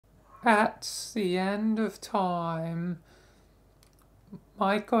At the end of time,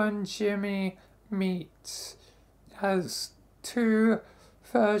 Michael and Jimmy meet as two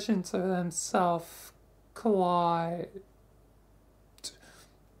versions of themselves collide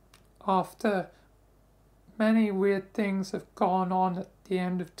after many weird things have gone on at the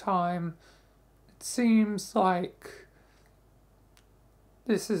end of time. It seems like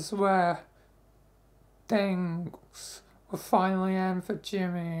this is where things will finally end for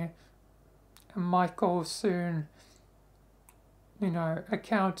Jimmy, and Michael soon,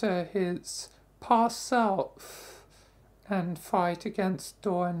 encounter his past self and fight against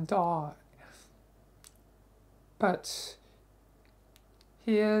Do and Die. But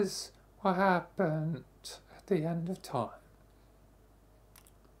here's what happened at the end of time.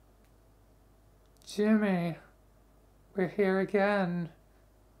 Jimmy, we're here again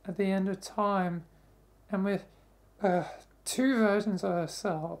at the end of time, and with two versions of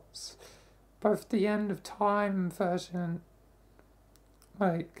ourselves. Both the end of time version,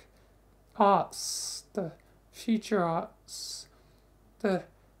 like us, the future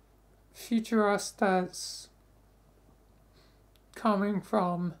us that's coming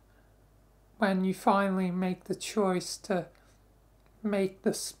from when you finally make the choice to make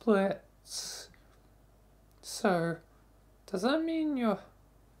the splits. So, does that mean you're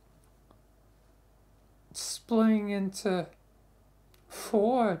splitting into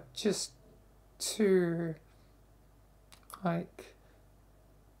four just to,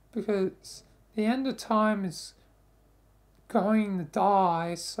 because the end of time is going to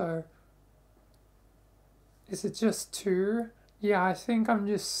die, so is it just two? Yeah, I think I'm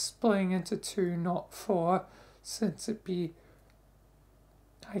just splitting into two, not four, since it'd be,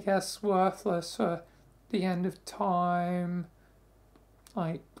 I guess, worthless for the end of time,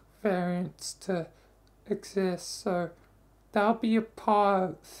 variants to exist, so that'll be a part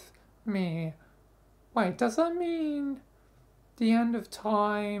of me. Wait, does that mean the end of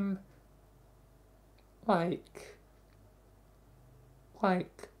time, like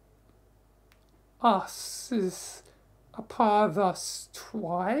us is a part of us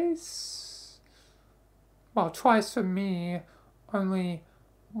twice? Well, twice for me, only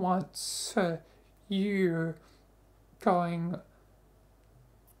once for you going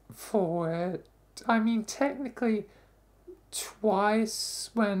forward. I mean, technically, twice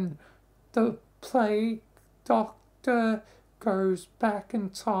when the plague doctor goes back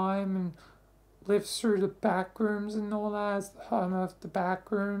in time and lives through the back rooms and all that as the home of the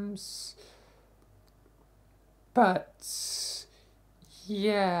back rooms. But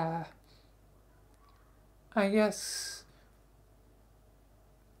yeah, I guess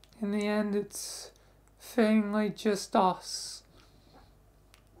in the end it's fittingly just us.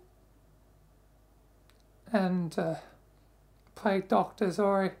 And plague doctor's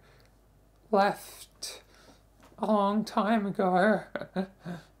already left a long time ago.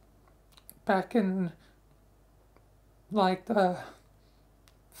 Back in the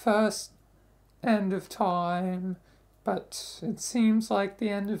first end of time, but it seems like the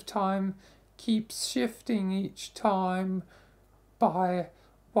end of time keeps shifting each time by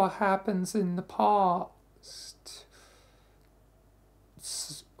what happens in the past,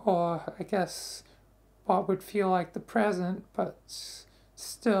 or I guess what would feel like the present, but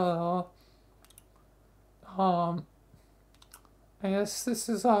still, I guess this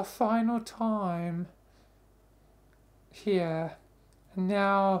is our final time here, and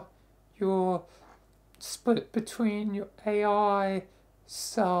now you're split between your AI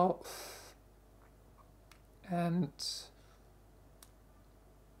self and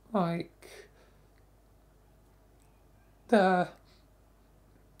the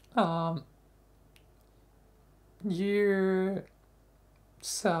you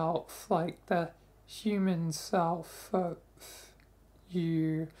self, the human self of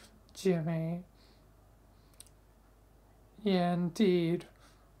you, Jimmy. Yeah, indeed,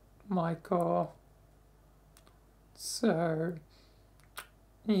 Michael. So,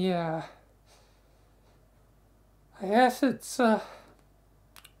 yeah. I guess it's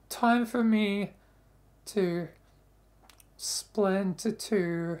time for me to split into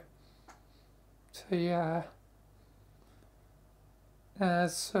two. So, yeah.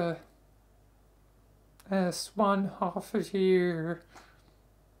 As one half of you,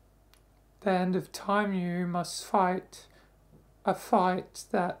 the end of time, you must fight a fight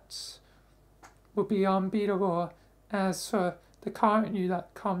that will be unbeatable. As for the current you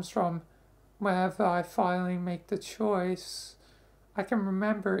that comes from wherever I finally make the choice, I can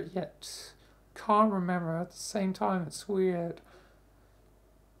remember it yet can't remember at the same time. It's weird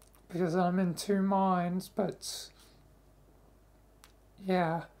because I'm in two minds, but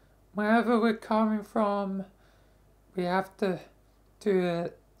yeah, wherever we're coming from, we have to do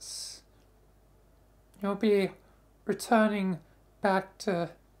it. You'll be returning back to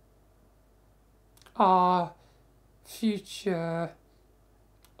our future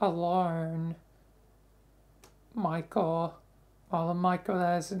alone, Michael. Well, Michael,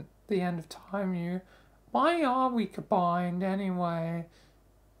 that isn't the end of time, you. Why are we combined anyway?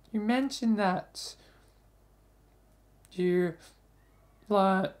 You mentioned that you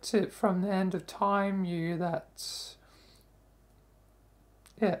learnt it from the end of time, you, that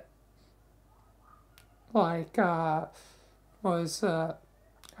it, like, was, I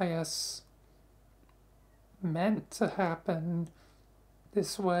guess, meant to happen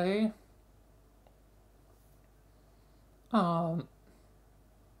this way.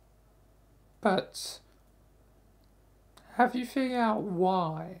 But have you figured out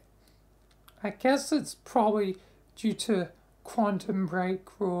why? I guess it's probably due to quantum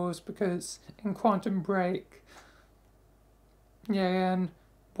break rules, because in quantum break, yeah, and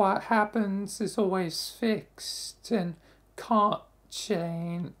what happens is always fixed and can't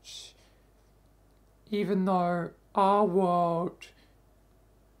change, even though our world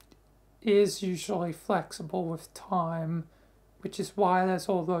is usually flexible with time, which is why there's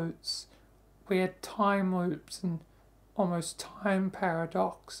all those weird time loops and almost time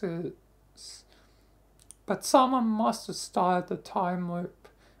paradoxes. But someone must have started the time loop,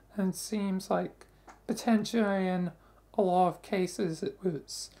 and it seems like potentially in a lot of cases it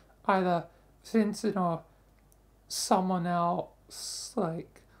was either Vincent or someone else,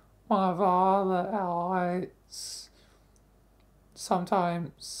 like one of our other allies.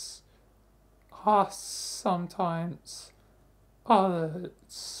 Sometimes us, sometimes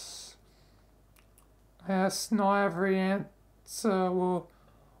others. Yes, not every answer will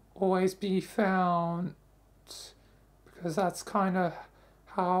always be found, because that's kind of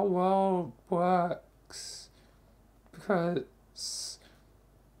how the world works. Because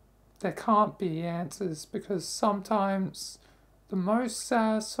there can't be answers, because sometimes the most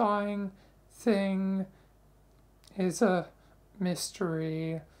satisfying thing is a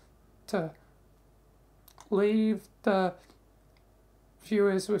mystery, to leave the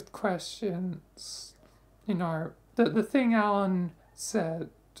viewers with questions. You know, the thing Alan said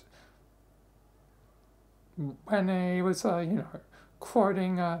when he was,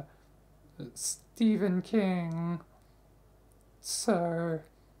 quoting Stephen King. So,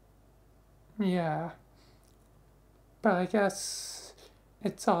 yeah. But I guess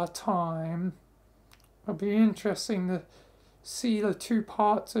it's our time. It'll be interesting to see the two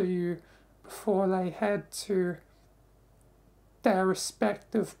parts of you before they head to their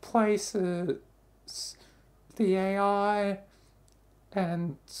respective places. The AI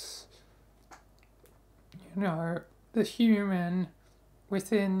and, the human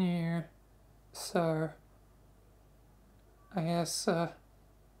within you. So, I guess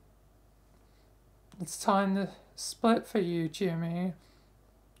it's time to split for you, Jimmy.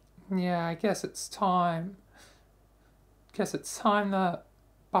 Yeah, I guess it's time. Guess it's time to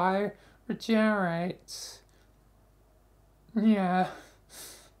regenerate. Yeah.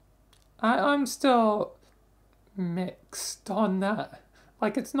 I'm still mixed on that.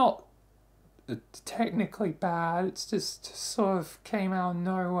 Like, it's not technically bad, it's just sort of came out of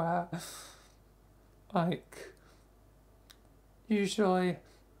nowhere. Like, usually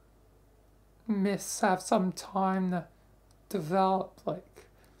myths have some time to develop, like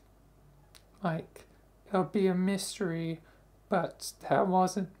it'll be a mystery, but there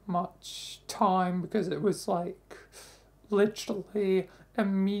wasn't much time, because it was like literally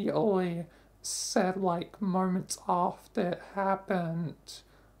immediately said, like moments after it happened.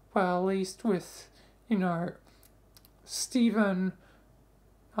 Well, at least with, Stephen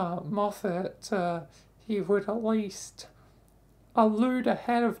Moffat, he would at least allude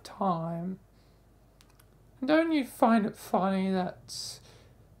ahead of time. And don't you find it funny that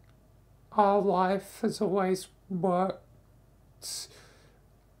our life has always worked,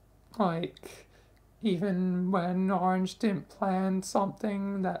 like, even when Orange didn't plan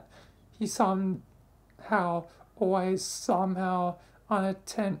something, that he somehow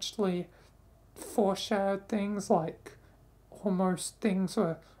unintentionally foreshadowed things, like things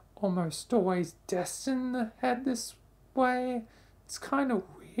were almost always destined to head this way? It's kind of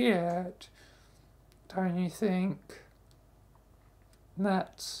weird, don't you think?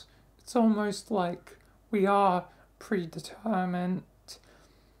 That it's almost like we are predetermined,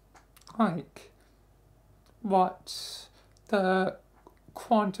 like what the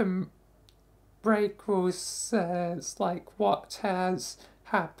quantum break rule says, like what has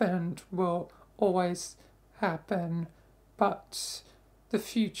happened will always happen, but the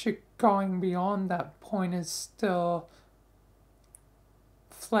future going beyond that point is still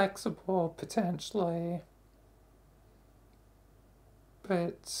flexible potentially.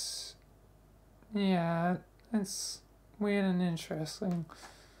 But yeah, it's weird and interesting.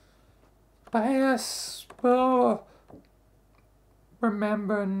 But yes, we'll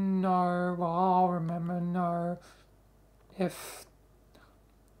remember no, well, I'll remember no if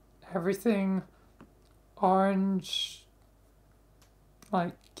everything orange,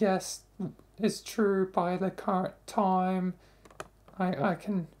 like, guess is true by the current time. I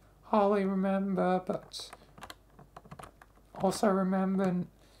can hardly remember, but also remember,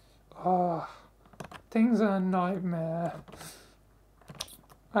 things are a nightmare.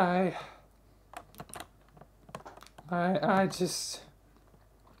 I just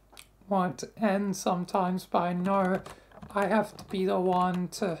want to end sometimes, but I know I have to be the one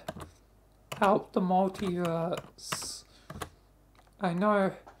to help the multiverse. I know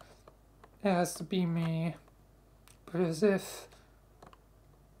it has to be me, because if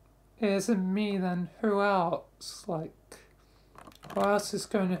it isn't me, then who else? Like, who else is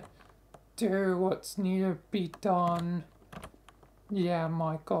going to do what's needed to be done? Yeah,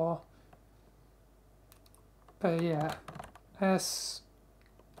 Michael. But yeah, yes,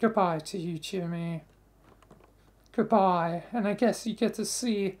 goodbye to you, Jimmy. Goodbye. And I guess you get to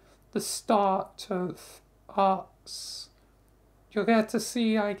see the start of us. You'll get to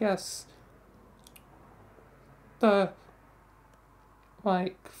see, I guess, the,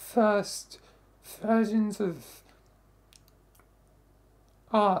 like, first versions of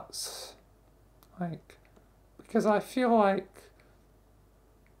us. Like, because I feel like,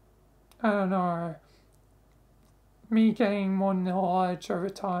 I don't know, me gaining more knowledge over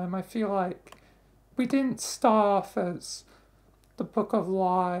time, I feel like we didn't start off as the Book of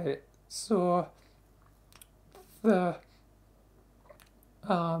Lights or the,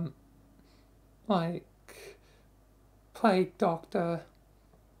 like, Plague Doctor.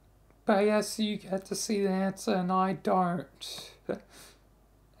 But yes, you get to see the answer and I don't.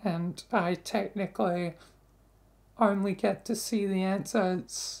 And I technically only get to see the answer.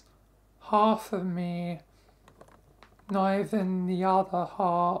 It's half of me, not even the other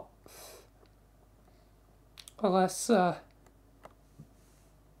half. Unless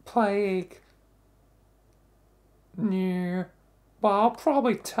Plague knew. Well, I'll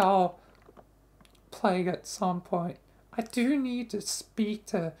probably tell Plague at some point. I do need to speak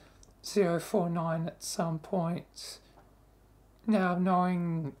to 049 at some point. Now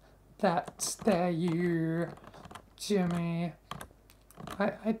knowing that they're you, Jimmy,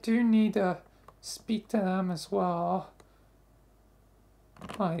 I do need to speak to them as well.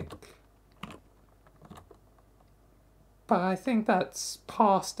 Like, but I think that's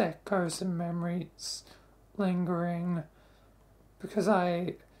past echoes and memories lingering, because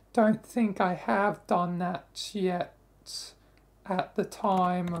I don't think I have done that yet at the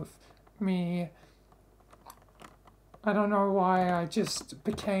time of me. I don't know why I just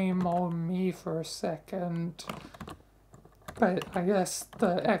became old me for a second, but I guess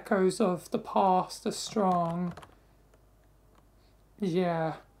the echoes of the past are strong.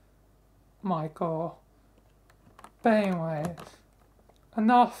 Yeah, Michael. But anyway,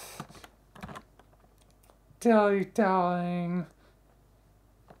 enough dilly-dallying.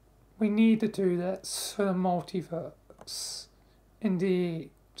 We need to do this for the multiverse.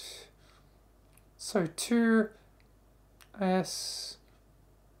 Indeed. So two, I guess,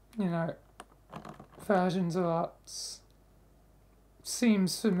 versions of us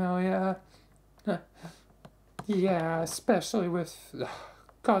seems familiar. Yeah, especially with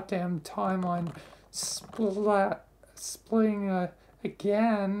goddamn timeline splitting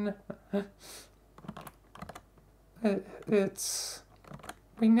again. It's,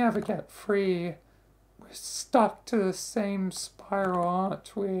 we never get free. We're stuck to the same spiral,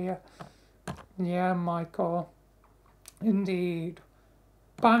 aren't we? Yeah, Michael. Indeed.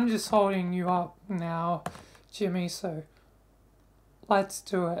 But I'm just holding you up now, Jimmy, so let's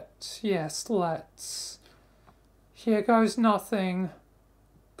do it. Yes, let's. Here goes nothing.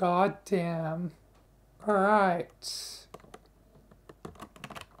 God damn. Alright.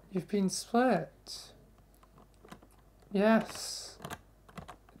 You've been split. Yes.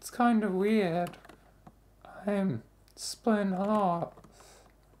 It's kind of weird. I'm splitting off.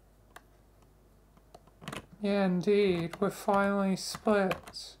 Yeah, indeed. We're finally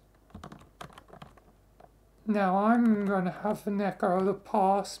split. Now I'm gonna have an echo of the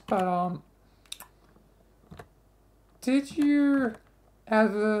past, but did you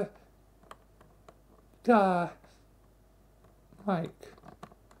ever like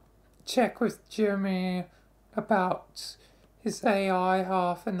check with Jimmy about his AI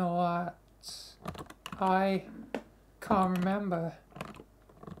half and all that. I can't remember.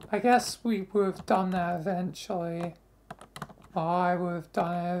 I guess we would have done that eventually. Or I would have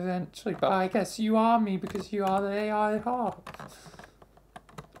done it eventually, but I guess you are me because you are the AI half.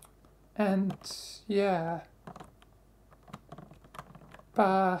 And yeah.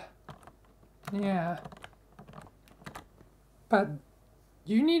 But yeah. But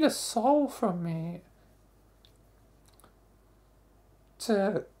you need a soul from me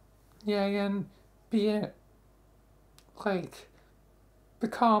to, yeah, and be like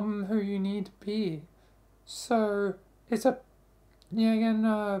become who you need to be. So it's a, yeah,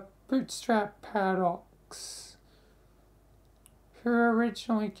 again, bootstrap paradox. Who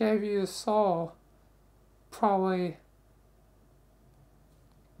originally gave you the soul? Probably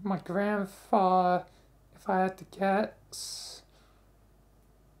my grandfather, if I had to guess.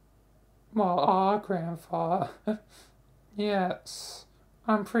 Well, our grandfather. Yes,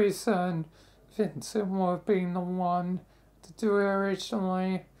 I'm pretty certain Vincent would have been the one to do it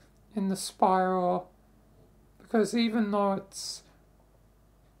originally in the spiral, because even though it's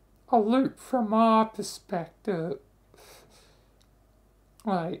a loop from our perspective,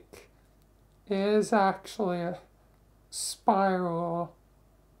 like, it is actually a spiral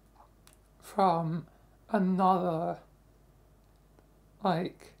from another,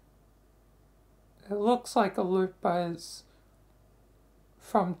 like, it looks like a loop, but it's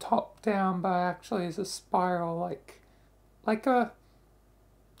from top down, but actually is a spiral, like a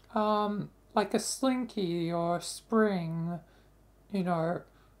like a slinky or a spring, you know,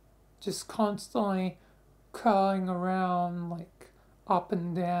 just constantly curling around, like up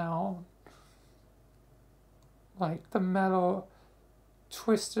and down, like the metal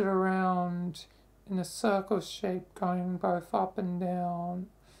twisted around in a circle shape, going both up and down.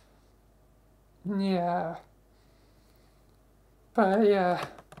 Yeah. But yeah,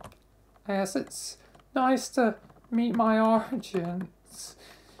 I guess it's nice to meet my origins.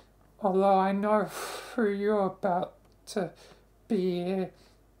 Although I know who you're about to be.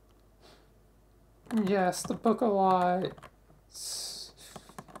 Yes, the Book of Lights.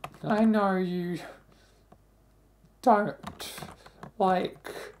 I know you don't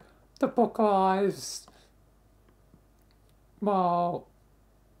like the Book of Lies. Well,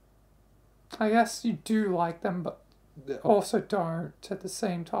 I guess you do like them, but also don't at the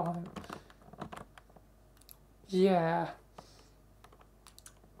same time. Yeah.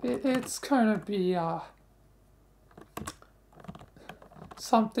 It's gonna be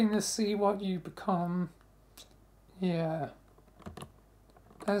something to see what you become. Yeah.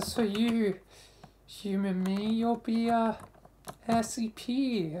 As for you, human me, you'll be a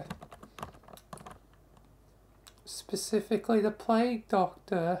SCP. Specifically the Plague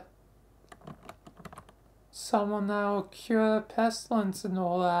Doctor. Someone that'll cure pestilence and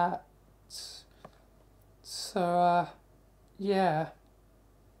all that. So, yeah.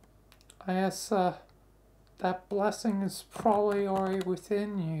 I guess, that blessing is probably already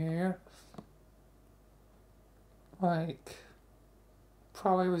within you. Like,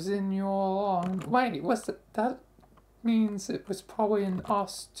 probably was in you all along. Wait, was it? That means it was probably in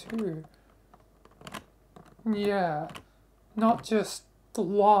us too. Yeah. Not just the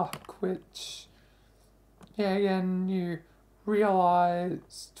luck, which, yeah, again, you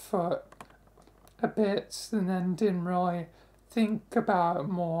realized for a bit and then didn't really think about it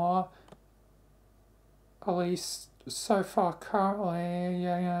more. At least so far currently,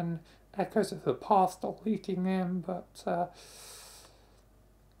 yeah, and echoes of the past are leaking in, but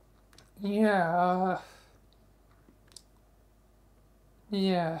yeah,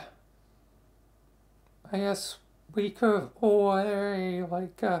 yeah. I guess we could have already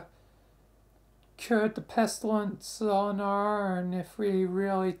cured the pestilence on our own if we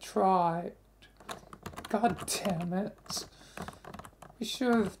really tried. God damn it. We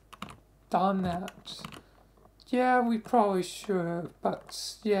should have done that. Yeah, we probably should have,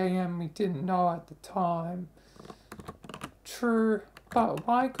 but yeah, and we didn't know at the time. True, but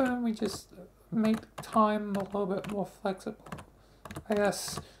why couldn't we just make time a little bit more flexible? I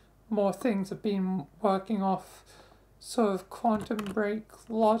guess more things have been working off sort of quantum break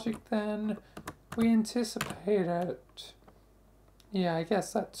logic than we anticipated. Yeah, I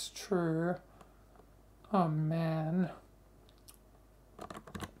guess that's true. Oh man.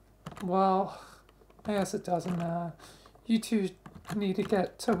 Well, I guess it doesn't matter. You two need to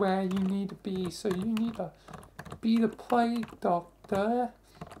get to where you need to be, so you need to be the Plague Doctor,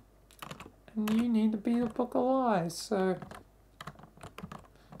 and you need to be the Book of Lies, so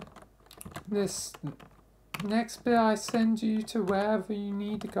this next bit I send you to wherever you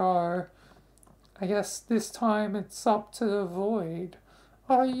need to go. I guess this time it's up to the void.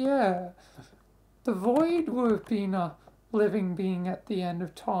 Oh yeah, the void would have been a living being at the end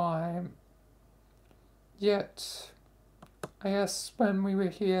of time. Yet, I guess when we were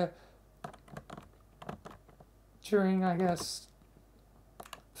here during, I guess,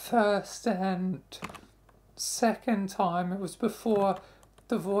 first and second time, it was before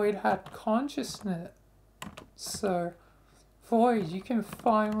the void had consciousness. So, void, you can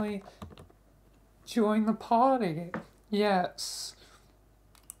finally join the party. Yes,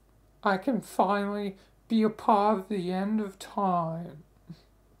 I can finally be a part of the end of time.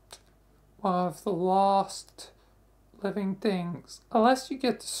 One of the last living things. Unless you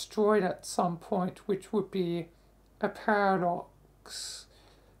get destroyed at some point, which would be a paradox.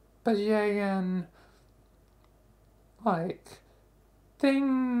 But yeah, again, like,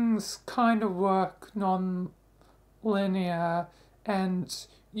 things kind of work non-linear, and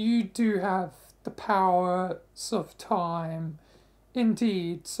you do have the powers of time.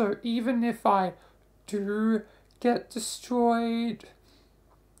 Indeed, so even if I do get destroyed,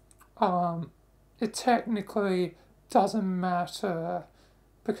 it technically doesn't matter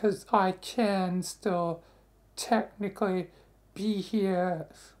because I can still technically be here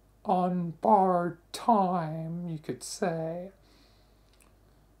on borrowed time, you could say.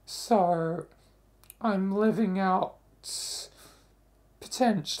 So I'm living out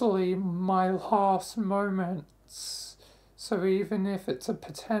potentially my last moments. So even if it's a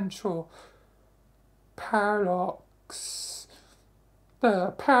potential paradox,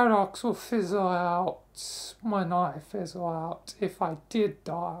 the paradox will fizzle out when I fizzle out if I did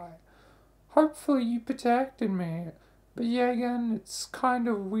die. Hopefully you protected me. But yeah, again, it's kind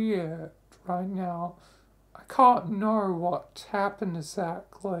of weird right now. I can't know what happened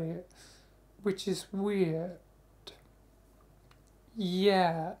exactly, which is weird.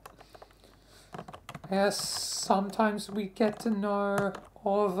 Yeah. Yes, sometimes we get to know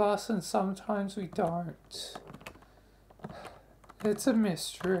all of us and sometimes we don't. It's a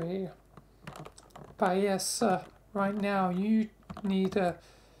mystery. But yes, right now you need to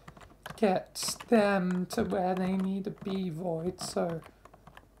get them to where they need to be, Void, so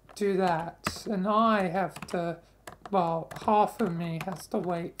do that. And I have to, well, half of me has to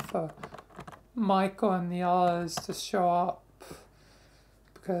wait for Michael and the others to show up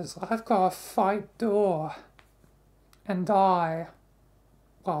because I've got to fight Door and die.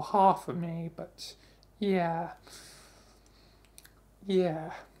 Well, half of me, but yeah.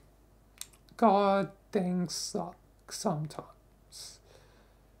 Yeah. God, things suck sometimes.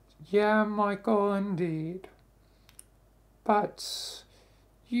 Yeah, Michael, indeed. But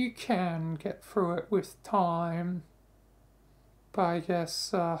you can get through it with time. But I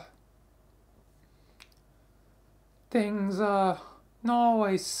guess things are not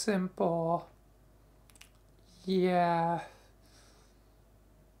always simple. Yeah.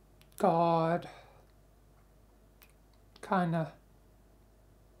 God. Kinda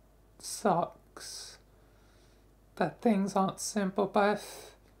sucks that things aren't simple, but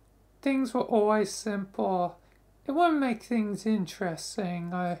if things were always simple, it wouldn't make things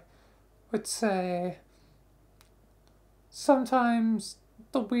interesting, I would say. Sometimes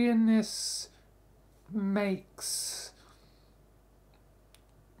the weirdness makes,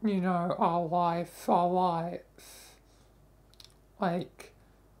 our life our life. Like,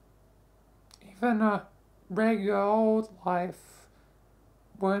 even a regular old life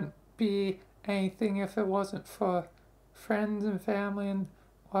wouldn't be anything if it wasn't for friends and family and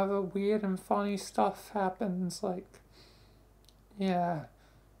whatever weird and funny stuff happens. Like, yeah.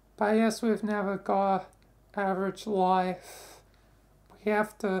 But I guess we've never got an average life. We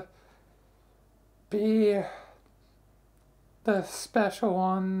have to be the special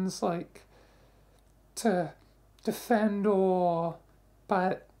ones, like, to defend all,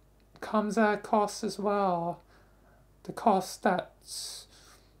 but it comes at a cost as well. The cost that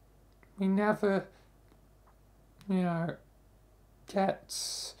we never,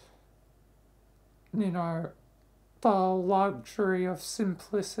 get, the luxury of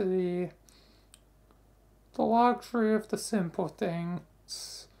simplicity, the luxury of the simple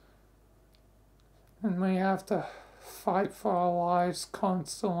things. And we have to fight for our lives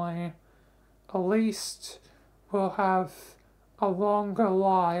constantly. At least we'll have a longer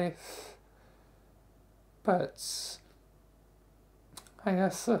life. But I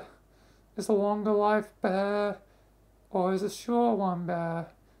guess is a longer life better or is a short one better?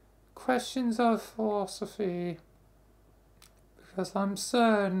 Questions of philosophy. Because I'm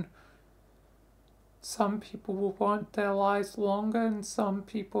certain some people will want their lives longer and some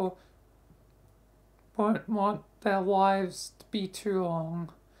people won't want their lives to be too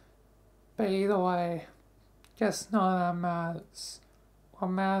long. But either way, guess none of that matters. What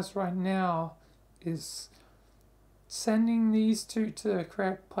matters right now is sending these two to the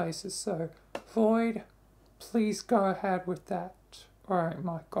correct places. So, Void, please go ahead with that. Alright,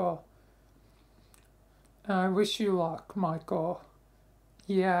 Michael. And I wish you luck, Michael.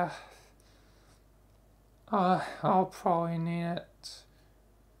 Yeah. I'll probably need it.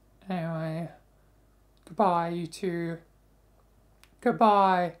 Anyway. Goodbye, you two.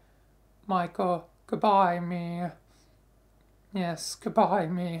 Goodbye, Michael. Goodbye, me. Yes, goodbye,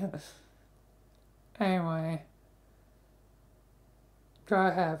 me. Anyway. Go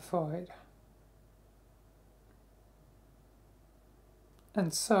ahead, Void.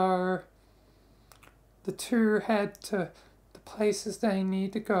 And so, the two head to the places they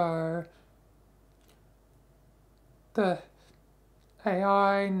need to go. The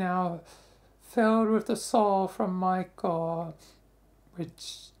AI now filled with the soul from Michael,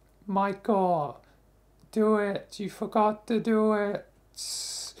 which, Michael, do it. You forgot to do it.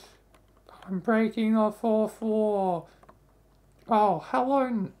 I'm breaking the fourth wall. Oh,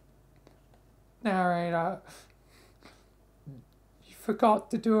 hello, narrator. You forgot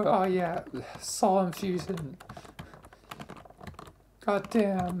to do it. Oh, yeah, soul infusion. God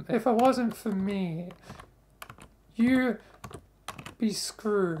damn. If it wasn't for me, you'd be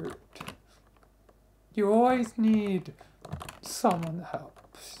screwed. You always need someone to help.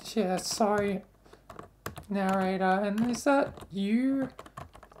 Yeah, sorry, narrator. And is that you,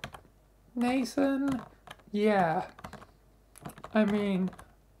 Nathan? Yeah. I mean,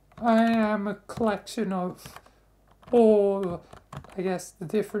 I am a collection of all, I guess, the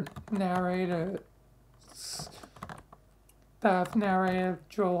different narrators that have narrated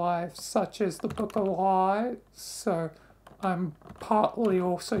your life, such as the Book of Lies. So I'm partly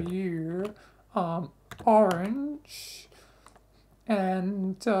also you, Orange,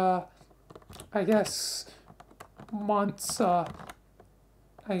 and I guess once, I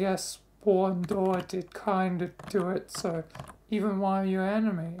guess Warren Door did kind of do it, so even one of your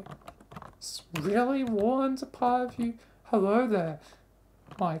enemies. Really? Warren's a part of you? Hello there,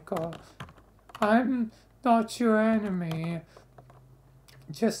 Michael. I'm not your enemy,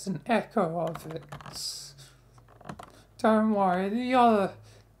 just an echo of it. Don't worry, the other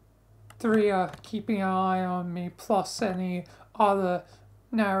three are keeping an eye on me, plus any other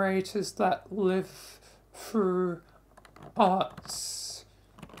narrators that live through arts.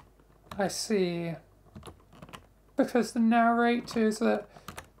 I see. Because the narrators are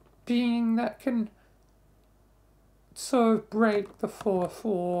being that can sort of break the fourth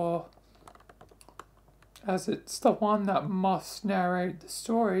wall, as it's the one that must narrate the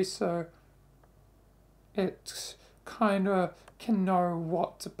story, so it kind of can know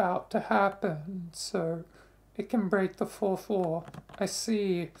what's about to happen, so it can break the fourth wall. I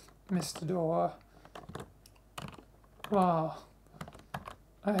see, Mr. Door. Wow.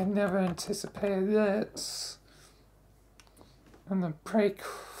 I never anticipated this. And the break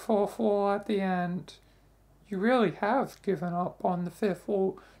fourth wall at the end. You really have given up on the fifth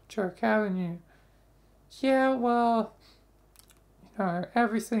wall joke, haven't you? Yeah, well, you know,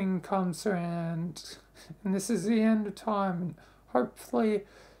 everything comes to an end. And this is the end of time. And hopefully,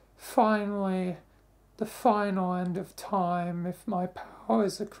 finally, the final end of time, if my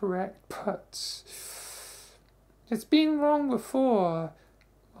powers are correct. But it's been wrong before.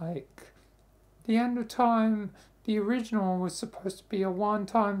 Like, the end of time, the original was supposed to be a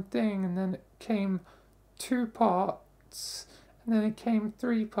one-time thing, and then it came 2 parts, and then it came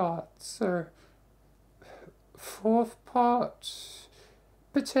 3 parts, so 4th part,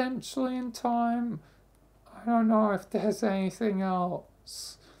 potentially in time. I don't know if there's anything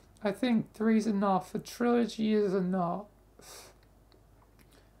else. I think 3's enough, a trilogy is enough.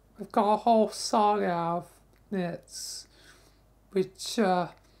 We've got a whole saga of this, which,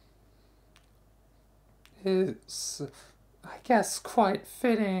 is, I guess, quite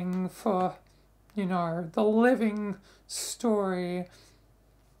fitting for, you know, the living story,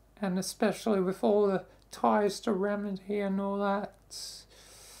 and especially with all the ties to Remedy and all that.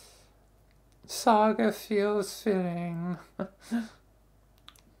 Saga feels fitting.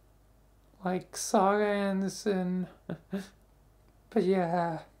 Like Saga Anderson. But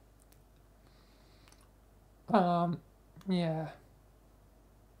yeah. Yeah.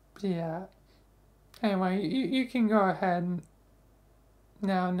 Yeah. Anyway, you can go ahead and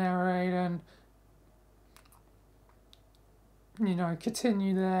now narrate and, you know,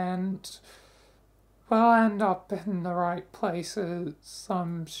 continue the end. We'll end up in the right places,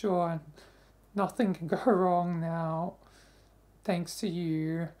 I'm sure. Nothing can go wrong now, thanks to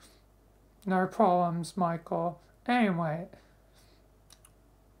you. No problems, Michael. Anyway,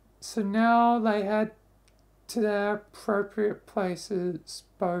 So now they head to their appropriate places,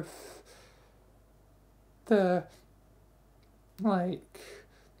 both the, like,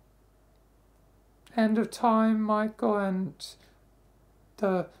 end of time Michael and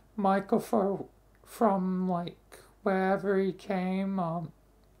the Michael from, like, wherever he came,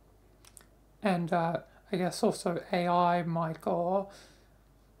 and I guess also AI Michael.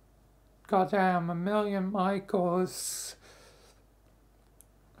 Goddamn, a million Michaels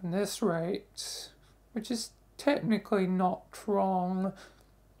at this rate, which is technically not wrong,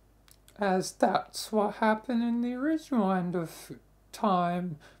 as that's what happened in the original End of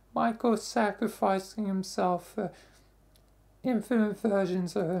Time. Michael sacrificing himself for infinite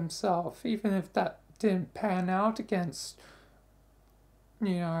versions of himself, even if that didn't pan out against,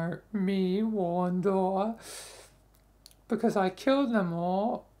 me, Wallendor, because I killed them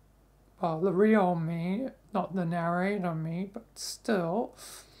all. Well, the real me, not the narrator me, but still.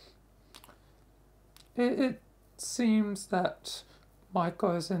 It seems that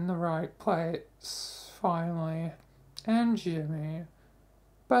Michael is in the right place, finally, and Jimmy.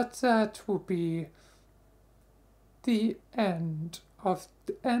 But that will be the end of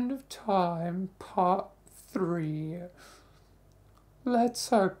Time, Part 3. Let's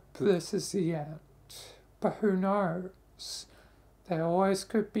hope this is the end. But who knows? There always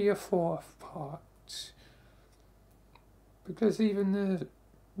could be a fourth part. Because even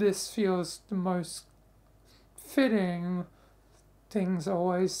this feels the most fitting, things are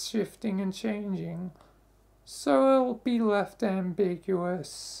always shifting and changing. So it'll be left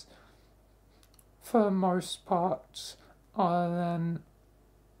ambiguous for the most part, other than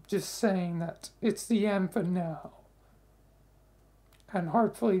just saying that it's the end for now. And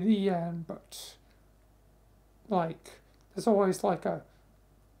hopefully the end, but there's always a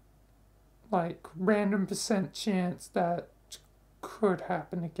random % chance that could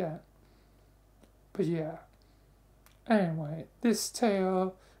happen again. But yeah. Anyway, this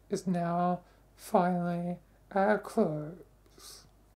tale is now finally at a close.